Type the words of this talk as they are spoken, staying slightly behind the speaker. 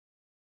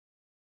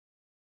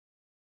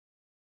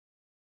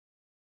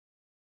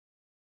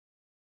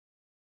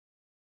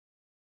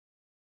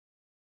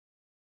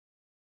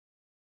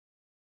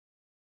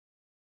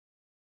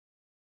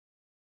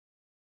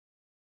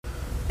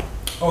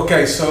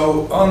Okay,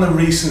 so on the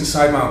recent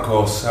Sidemount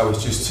course I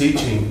was just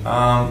teaching,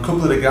 a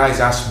couple of the guys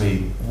asked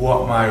me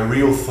what my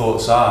real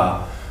thoughts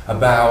are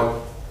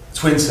about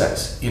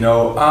Twinsets. You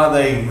know, are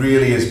they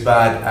really as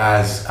bad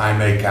as I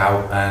make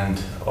out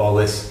and all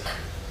this?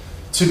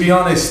 To be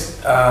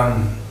honest,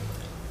 I'm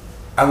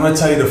going to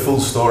tell you the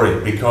full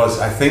story because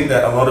I think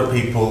that a lot of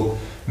people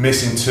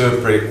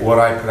misinterpret what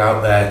I put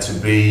out there to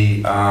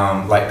be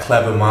like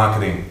clever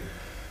marketing.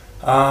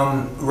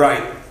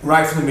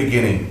 Right from the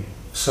beginning.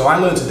 So I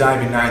learned to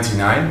dive in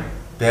 '99,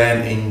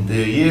 then in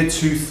the year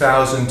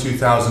 2000,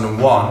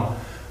 2001,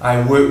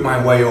 I worked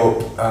my way up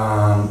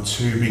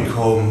to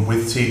become,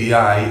 with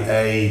TDI,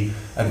 a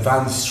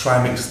advanced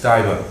trimix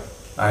diver.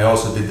 I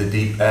also did the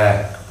deep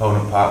air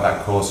component part of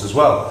that course as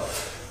well.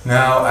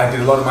 Now, I did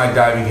a lot of my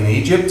diving in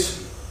Egypt.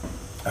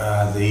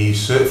 The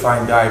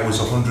certifying dive was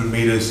 100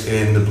 meters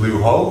in the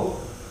Blue Hole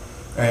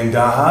in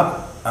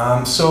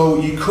Dahab. So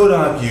you could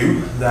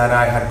argue that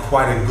I had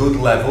quite a good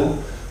level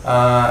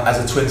as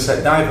a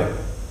Twinset diver.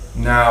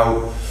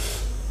 Now,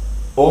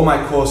 all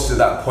my courses at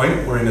that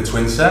point were in a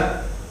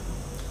Twinset.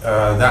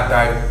 That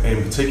dive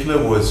in particular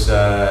was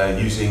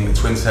using a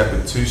Twinset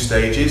with 2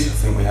 stages. I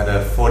think we had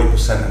a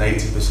 40% and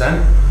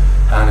 80%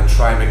 and a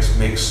trimix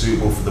mix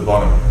suitable for the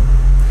bottom.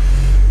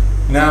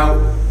 Now,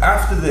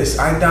 after this,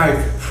 I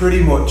dived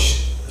pretty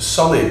much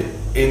solid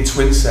in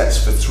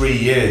Twinsets for 3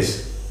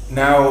 years.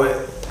 Now,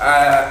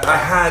 I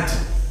had,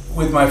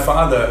 with my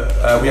father,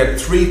 we had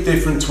 3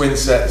 different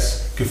Twinsets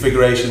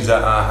configurations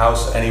at our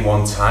house at any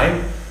one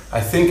time. I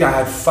think I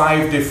had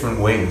 5 different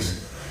wings.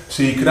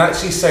 So you could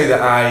actually say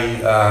that I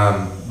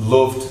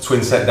loved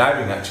Twinset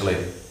diving actually.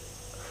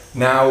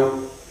 Now,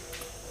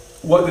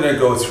 what did I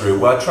go through?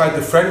 Well, I tried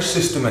the French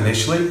system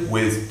initially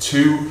with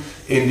 2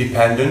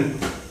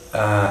 independent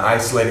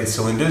isolated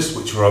cylinders,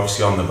 which were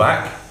obviously on the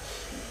back.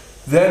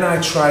 Then I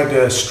tried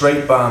a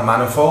straight bar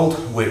manifold,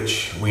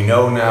 which we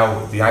know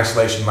now the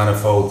isolation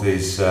manifold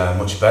is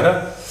much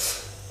better.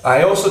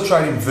 I also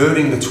tried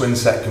inverting the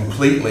Twinset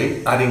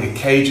completely, adding a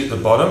cage at the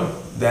bottom,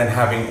 then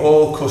having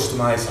all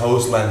customized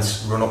hose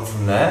lengths run up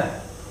from there.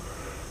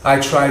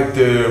 I tried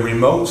the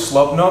remote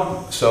slob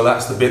knob, so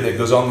that's the bit that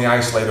goes on the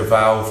isolator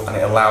valve and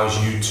it allows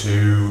you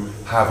to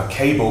have a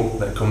cable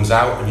that comes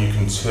out and you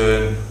can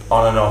turn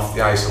on and off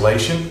the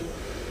isolation.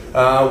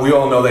 We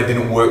all know they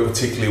didn't work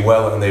particularly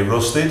well and they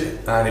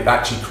rusted, and it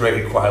actually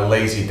created quite a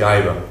lazy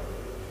diver.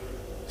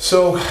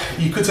 So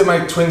you could say my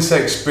Twinset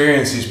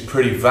experience is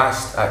pretty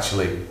vast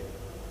actually.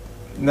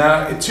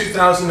 Now in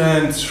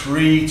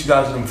 2003,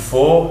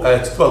 2004,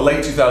 well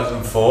late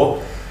 2004,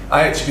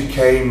 I actually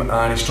became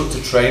an instructor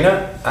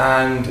trainer,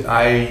 and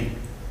I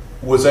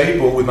was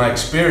able, with my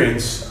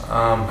experience,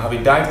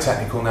 having dived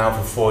technical now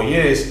for 4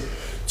 years,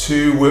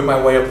 to work my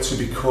way up to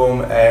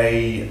become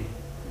a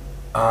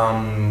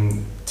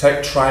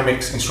Tech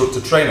Trimix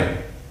instructor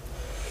trainer.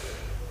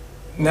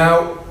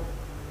 Now,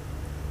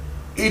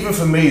 even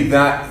for me,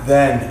 that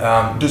then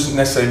doesn't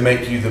necessarily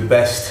make you the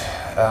best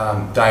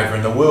diver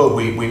in the world.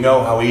 We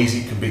know how easy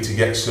it can be to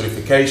get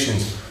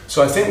certifications.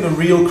 So I think the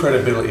real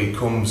credibility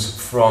comes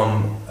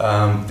from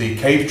the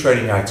cave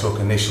training I took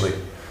initially.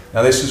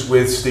 Now this is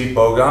with Steve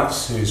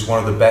Bogarts, who's one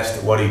of the best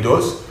at what he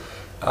does.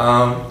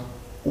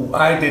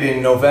 I did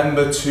in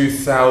November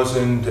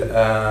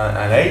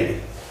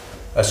 2008,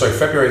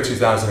 February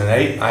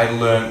 2008, I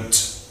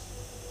learnt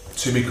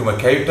to become a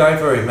cave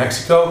diver in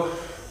Mexico.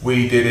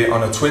 We did it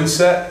on a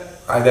Twinset.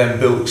 I then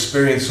built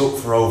experience up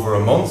for over a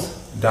month,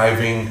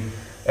 diving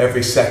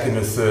every 2nd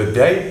or 3rd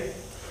day.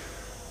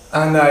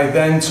 And I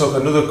then took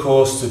another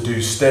course to do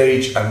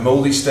stage and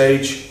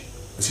multi-stage.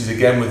 This is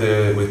again with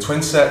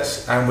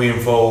Twinsets, and we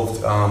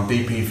involved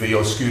DPV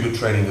or Scuba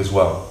training as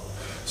well.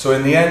 So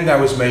in the end I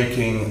was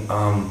making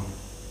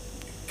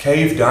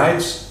cave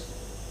dives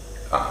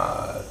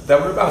that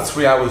were about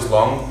 3 hours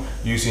long,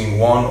 using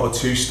 1 or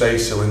 2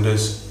 stage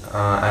cylinders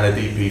and a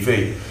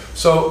DPV.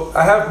 So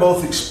I have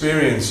both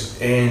experience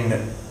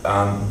in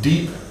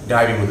deep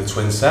diving with a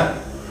Twinset,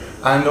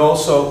 and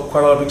also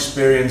quite a lot of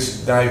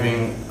experience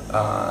diving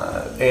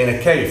in a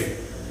cave.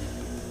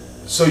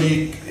 So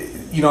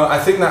you know, I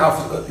think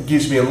that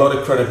gives me a lot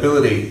of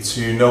credibility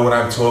to know what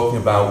I'm talking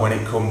about when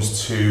it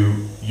comes to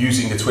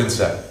using the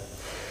Twinset.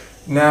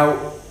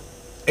 Now,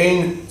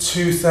 in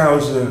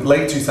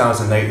late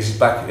 2008, this is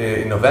back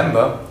in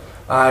November,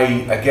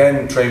 I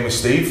again trained with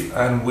Steve,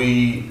 and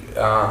we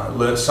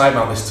learned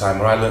Sidemount this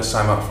time, or I learned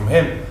Sidemount from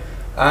him.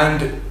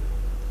 And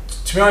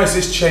to be honest,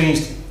 this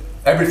changed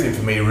everything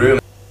for me,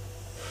 really.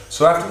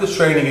 So after the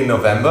training in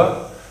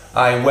November,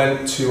 I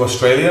went to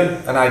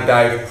Australia and I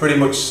dived pretty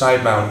much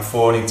Sidemount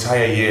for an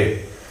entire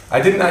year.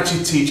 I didn't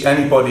actually teach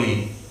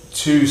anybody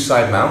to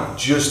Sidemount,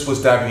 just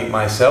was diving it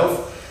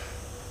myself.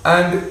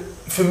 And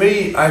for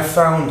me, I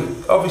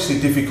found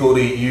obviously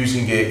difficulty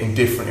using it in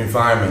different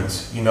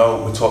environments. You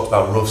know, we talked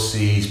about rough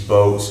seas,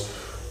 boats,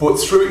 but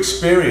through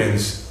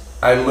experience,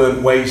 I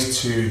learned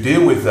ways to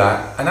deal with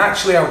that. And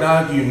actually, I would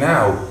argue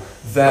now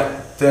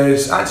that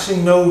there's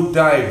actually no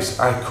dives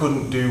I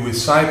couldn't do with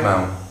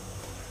Sidemount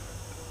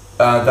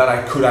that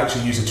I could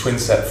actually use a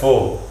Twinset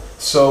for.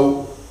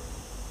 So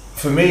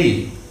for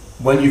me,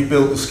 when you've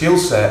built the skill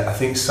set, I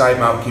think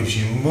Sidemount gives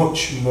you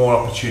much more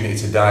opportunity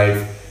to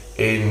dive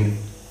in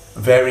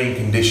varying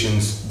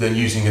conditions than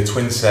using a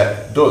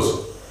Twinset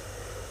does.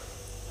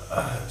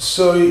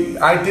 So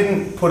I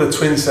didn't put a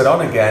Twinset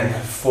on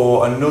again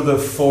for another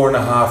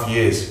 4.5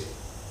 years.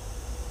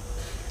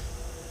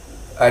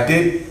 I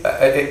did,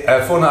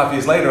 4.5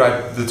 years later,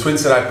 the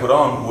Twinset I put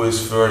on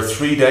was for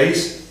 3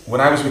 days. When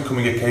I was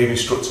becoming a cave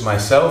instructor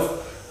myself,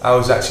 I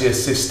was actually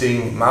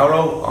assisting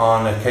Mauro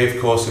on a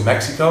cave course in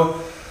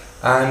Mexico,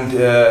 and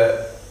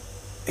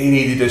he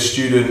needed a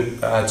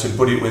student to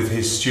buddy it with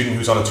his student who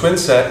was on a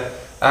Twinset,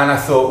 and I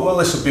thought, well,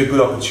 this would be a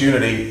good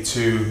opportunity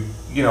to,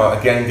 you know,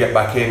 again get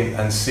back in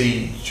and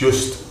see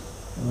just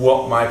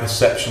what my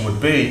perception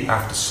would be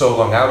after so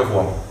long out of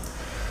one.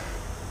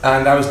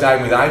 And I was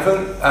diving with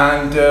Ivan,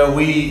 and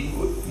we,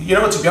 you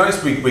know, to be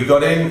honest, we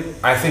got in.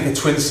 I think a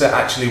Twinset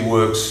actually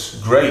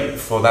works great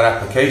for that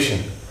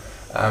application.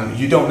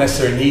 You don't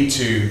necessarily need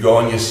to go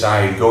on your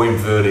side, go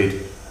inverted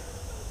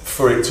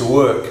for it to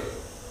work.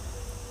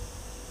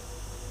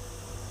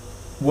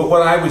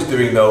 What I was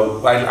doing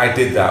though, I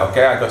did that,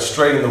 okay? I got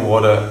straight in the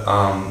water,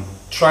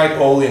 tried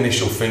all the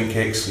initial fin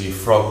kicks, so your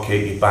frog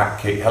kick, your back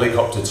kick,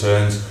 helicopter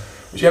turns,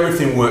 which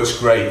everything works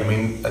great. I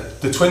mean,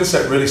 the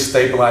Twinset really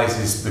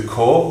stabilizes the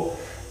core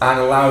and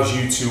allows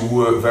you to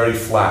work very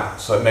flat,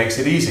 so it makes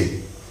it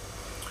easy.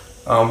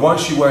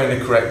 Once you're wearing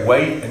the correct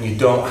weight and you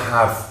don't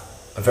have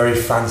a very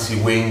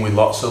fancy wing with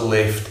lots of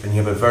lift, and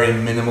you have a very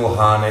minimal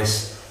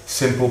harness,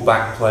 simple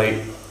back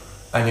plate,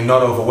 and you're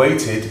not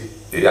overweighted,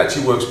 it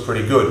actually works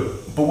pretty good.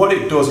 But what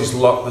it does is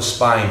lock the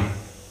spine.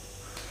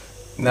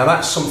 Now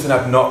that's something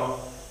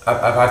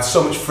I've had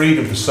so much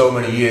freedom for so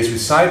many years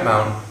with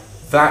Sidemount.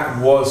 That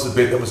was the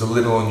bit that was a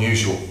little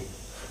unusual.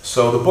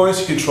 So the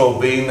buoyancy control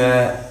being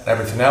there, and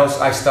everything else,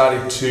 I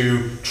started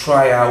to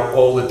try out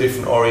all the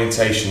different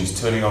orientations,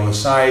 turning on the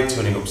side,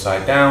 turning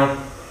upside down,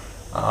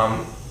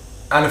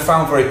 and I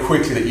found very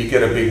quickly that you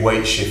get a big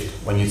weight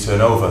shift when you turn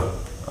over.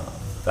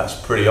 That's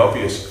pretty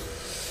obvious.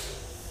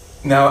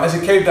 Now, as a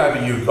cave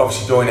diver, you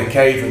obviously go in a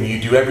cave and you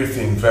do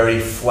everything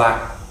very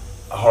flat,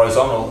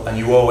 horizontal, and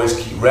you always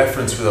keep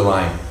reference with a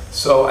line.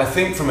 So I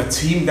think from a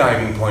team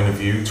diving point of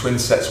view,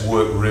 Twinsets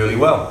work really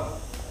well.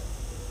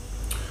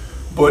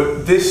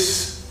 But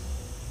this,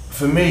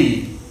 for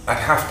me, I'd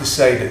have to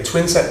say that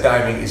Twinset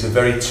diving is a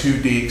very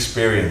 2D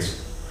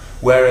experience.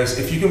 Whereas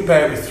if you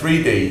compare it with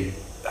 3D,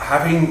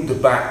 having the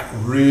back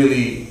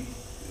really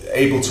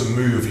able to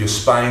move, your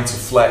spine to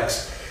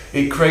flex,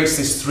 it creates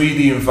this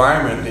 3D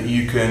environment that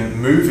you can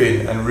move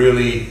in and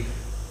really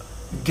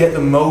get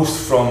the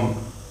most from,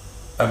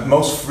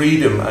 most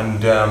freedom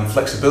and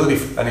flexibility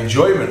and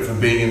enjoyment from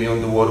being in the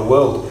underwater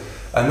world.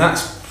 And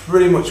that's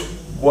pretty much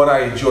what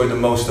I enjoy the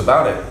most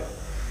about it.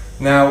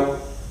 Now,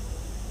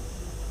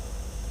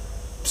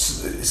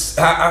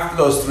 after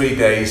those 3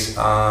 days,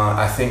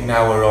 I think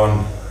now we're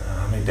on,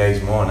 how many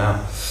days more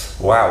now?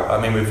 Wow, I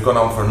mean, we've gone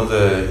on for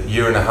another 1.5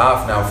 years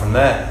now from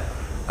there.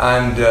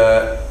 And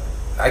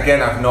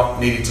again, I've not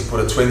needed to put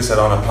a Twinset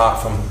on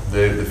apart from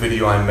the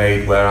video I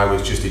made where I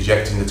was just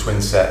ejecting the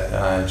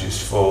Twinset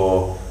just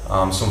for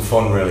some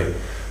fun, really.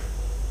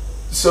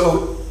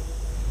 So,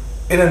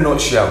 in a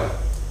nutshell,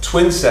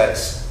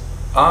 Twinsets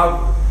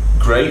are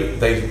great.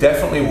 They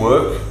definitely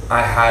work.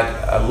 I had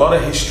a lot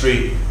of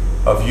history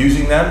of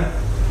using them.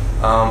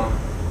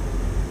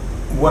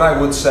 What I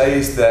would say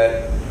is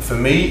that for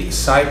me,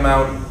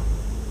 Sidemount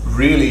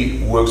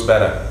really works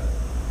better.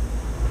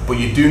 But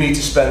you do need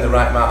to spend the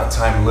right amount of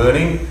time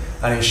learning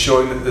and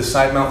ensuring that the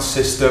Sidemount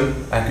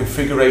system and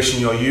configuration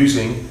you're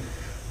using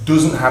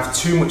doesn't have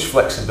too much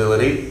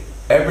flexibility.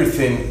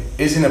 Everything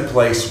is in a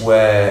place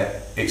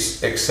where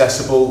it's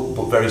accessible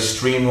but very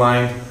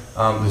streamlined.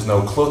 There's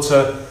no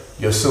clutter.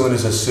 Your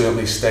cylinders are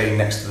certainly staying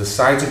next to the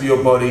sides of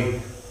your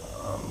body.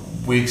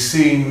 We've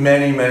seen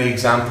many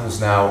examples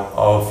now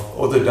of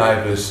other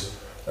divers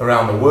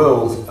around the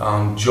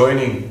world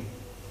joining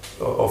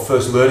or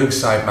first learning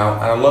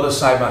Sidemount, and a lot of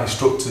Sidemount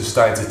instructors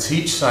starting to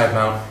teach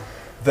Sidemount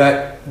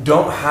that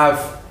don't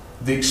have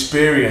the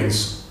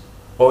experience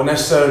or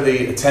necessarily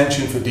the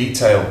attention for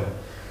detail.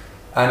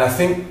 And I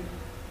think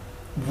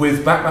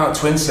with back mount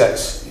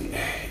Twinsets,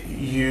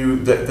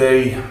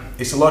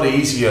 it's a lot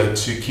easier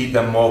to keep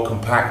them more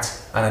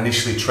compact and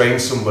initially train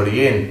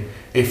somebody in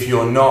if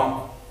you're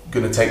not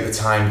going to take the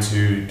time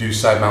to do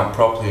Sidemount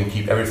properly and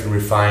keep everything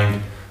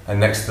refined and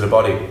next to the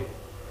body.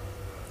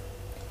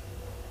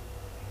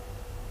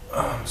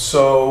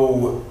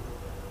 So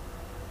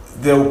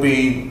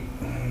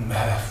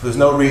there's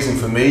no reason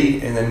for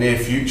me in the near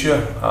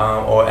future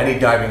or any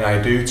diving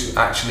I do to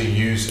actually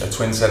use a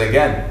Twinset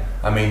again.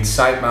 I mean,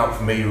 Sidemount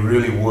for me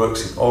really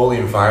works in all the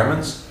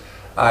environments.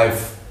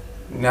 I've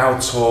now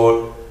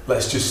taught,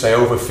 let's just say,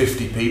 over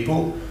 50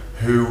 people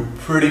who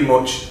pretty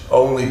much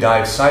only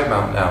dive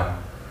Sidemount now,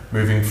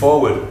 moving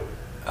forward.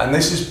 And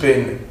this has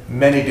been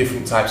many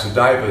different types of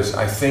divers.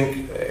 I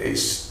think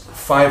it's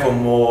 5 or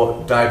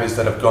more divers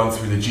that have gone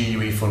through the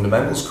GUE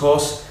fundamentals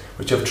course,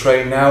 which I've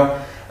trained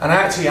now. And I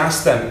actually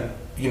asked them,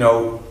 you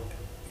know,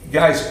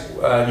 guys,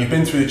 you've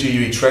been through the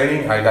GUE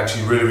training. I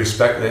actually really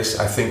respect this.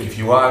 I think if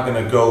you are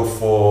going to go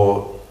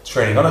for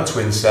training on a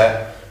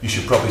Twinset, you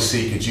should probably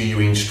seek a GUE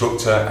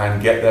instructor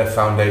and get their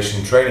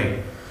foundation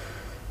training.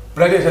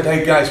 But I just said,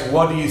 hey guys,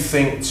 what do you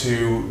think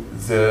to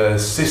the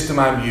system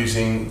I'm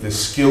using, the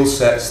skill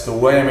sets, the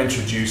way I'm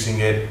introducing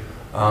it,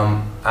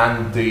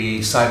 and the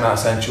Sidemount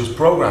Essentials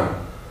program?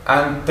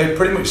 And they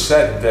pretty much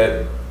said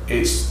that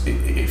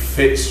it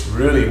fits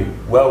really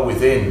well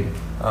within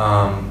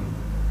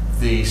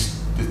the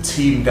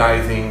team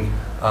diving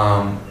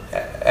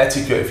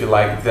etiquette, if you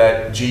like,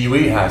 that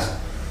GUE has.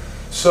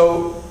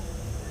 So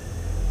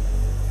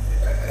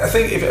I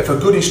think if a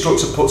good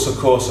instructor puts a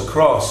course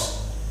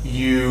across,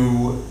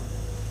 you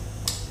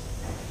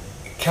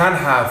can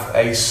have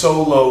a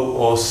solo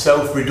or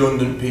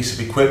self-redundant piece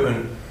of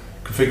equipment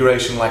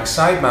configuration like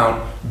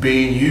Sidemount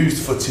being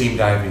used for team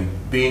diving,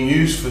 being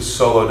used for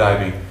solo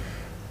diving.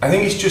 I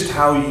think it's just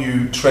how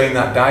you train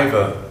that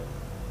diver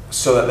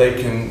so that they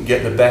can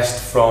get the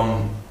best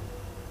from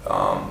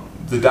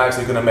the dives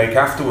they're going to make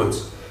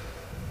afterwards.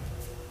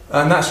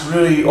 And that's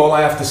really all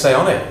I have to say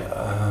on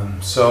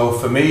it. So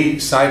for me,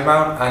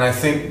 Sidemount, and I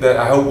think that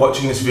I hope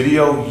watching this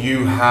video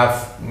you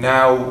have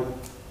now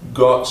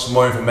got some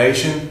more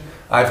information.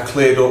 I've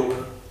cleared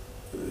up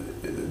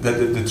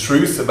the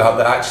truth about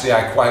that. Actually,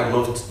 I quite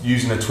loved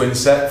using a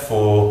Twinset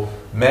for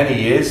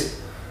many years.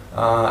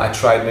 I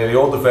tried nearly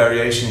all the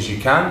variations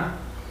you can,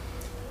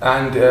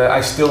 and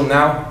I still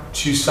now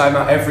choose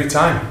Sidemount every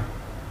time.